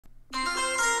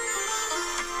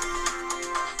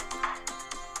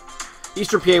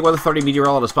Eastern PA Weather 30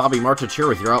 meteorologist Bobby Martich here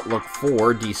with your outlook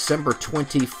for December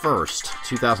 21st,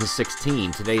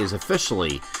 2016. Today is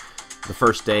officially the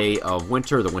first day of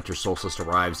winter. The winter solstice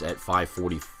arrives at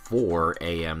 5:44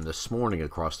 a.m. this morning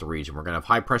across the region. We're going to have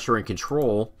high pressure and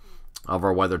control of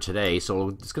our weather today, so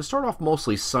it's going to start off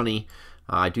mostly sunny.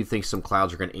 I do think some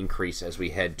clouds are going to increase as we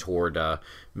head toward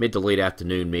mid to late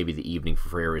afternoon, maybe the evening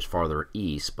for areas farther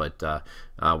east, but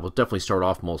we'll definitely start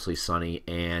off mostly sunny,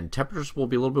 and temperatures will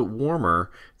be a little bit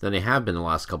warmer than they have been the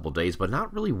last couple of days, but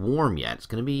not really warm yet. It's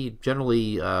going to be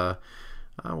generally,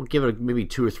 I'll give it maybe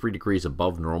 2 or 3 degrees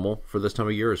above normal for this time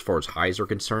of year as far as highs are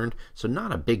concerned, so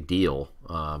not a big deal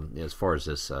as far as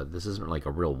this. This isn't like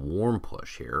a real warm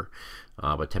push here,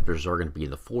 but temperatures are going to be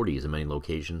in the 40s in many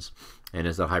locations. And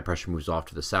as that high pressure moves off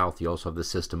to the south, you also have the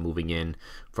system moving in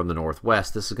from the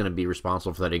northwest. This is going to be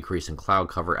responsible for that increase in cloud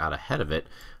cover out ahead of it.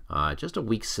 Just a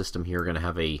weak system here, going to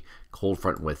have a cold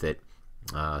front with it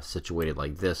situated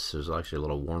like this. There's actually a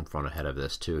little warm front ahead of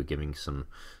this too, giving some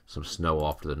snow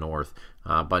off to the north.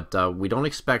 But we don't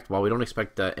expect, while we don't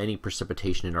expect any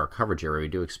precipitation in our coverage area, we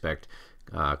do expect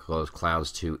those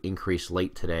clouds to increase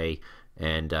late today.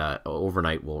 And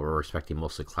overnight, we're expecting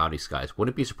mostly cloudy skies.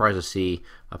 Wouldn't be surprised to see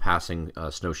a passing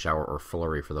snow shower or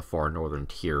flurry for the far northern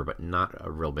tier, but not a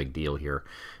real big deal here.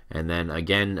 And then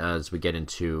again, as we get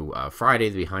into Friday,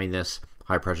 behind this,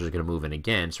 high pressure is going to move in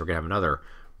again, so we're going to have another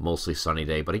mostly sunny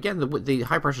day. But again, the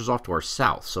high pressure is off to our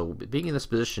south, so being in this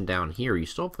position down here, you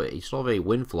still have a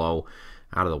wind flow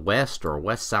out of the west or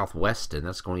west-southwest, and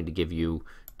that's going to give you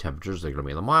temperatures that are going to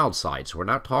be on the mild side. So we're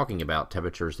not talking about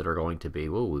temperatures that are going to be,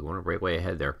 whoa, we went right way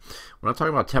ahead there. We're not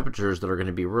talking about temperatures that are going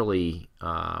to be really,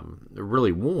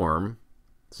 really warm.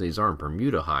 So these aren't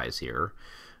Bermuda highs here.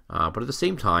 But at the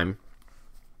same time,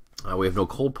 we have no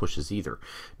cold pushes either.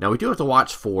 Now we do have to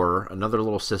watch for another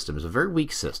little system. It's a very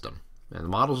weak system, and the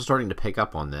models are starting to pick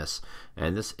up on this.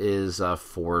 And this is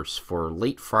for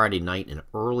late Friday night and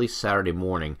early Saturday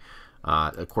morning.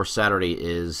 Of course, Saturday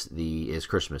is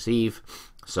Christmas Eve,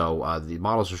 so the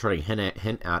models are starting to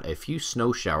hint at a few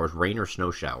snow showers, rain or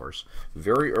snow showers,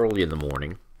 very early in the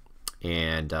morning,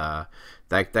 and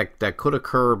that could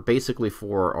occur basically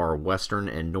for our western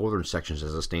and northern sections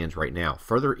as it stands right now.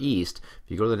 Further east,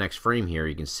 if you go to the next frame here,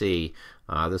 you can see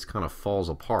this kind of falls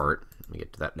apart. Let me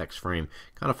get to that next frame.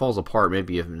 Kind of falls apart.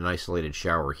 Maybe an isolated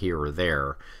shower here or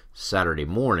there Saturday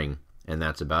morning. And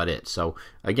that's about it. So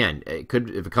again, it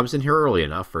could, if it comes in here early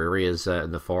enough for areas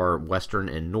in the far western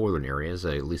and northern areas,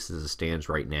 at least as it stands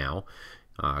right now,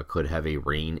 could have a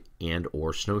rain and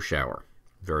or snow shower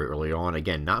very early on.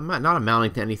 Again, not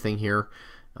amounting to anything here,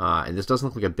 and this doesn't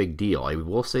look like a big deal. I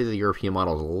will say the European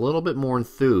model is a little bit more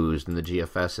enthused than the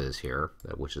GFS is here,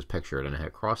 which is pictured, and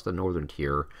across the northern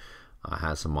tier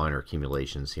has some minor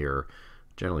accumulations here.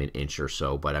 Generally an inch or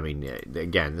so, but I mean,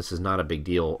 again, this is not a big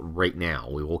deal right now.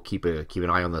 We will keep an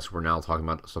eye on this. We're now talking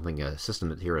about something, a system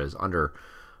that here is under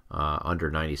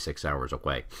 96 hours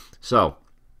away. So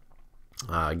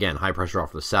again, high pressure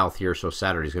off to the south here, so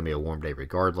Saturday is going to be a warm day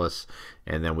regardless,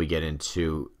 and then we get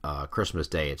into Christmas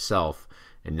Day itself,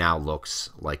 and now looks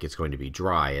like it's going to be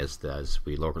dry. As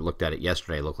we looked at it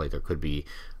yesterday, it looked like there could be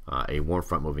a warm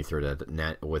front moving through the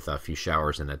net with a few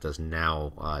showers, and it does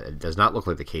not look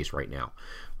like the case right now.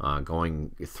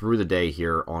 Going through the day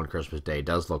here on Christmas Day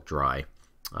does look dry,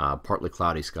 partly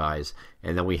cloudy skies,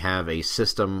 and then we have a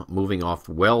system moving off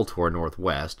well to our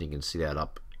northwest. You can see that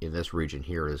up in this region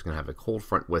here. It's going to have a cold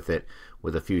front with it,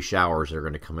 with a few showers that are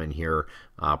going to come in here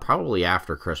probably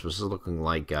after Christmas. This is looking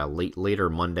like later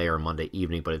Monday or Monday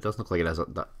evening, but it doesn't look like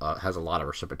it has a lot of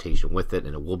precipitation with it,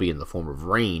 and it will be in the form of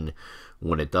rain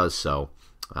when it does so.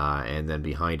 And then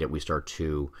behind it, we start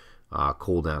to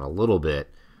cool down a little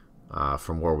bit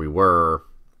from where we were,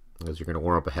 as you're going to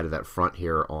warm up ahead of that front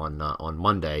here on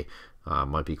Monday.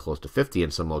 Might be close to 50 in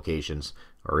some locations,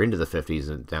 or into the 50s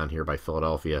and down here by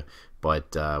Philadelphia,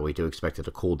 but we do expect it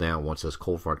to cool down once this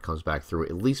cold front comes back through,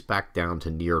 at least back down to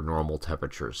near normal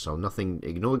temperatures. So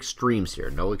no extremes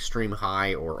here, no extreme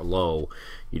high or low.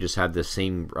 You just have this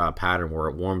same pattern where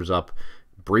it warms up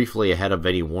briefly ahead of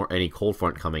any cold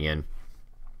front coming in,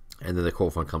 and then the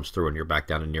cold front comes through and you're back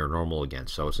down to near normal again.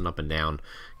 So it's an up and down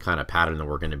kind of pattern that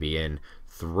we're going to be in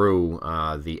through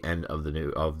the end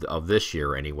of this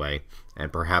year anyway,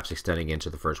 and perhaps extending into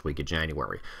the first week of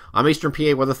January. I'm Eastern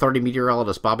PA Weather 30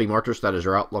 meteorologist Bobby Martich. That is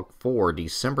your outlook for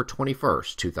December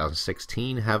 21st,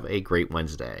 2016. Have a great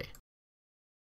Wednesday.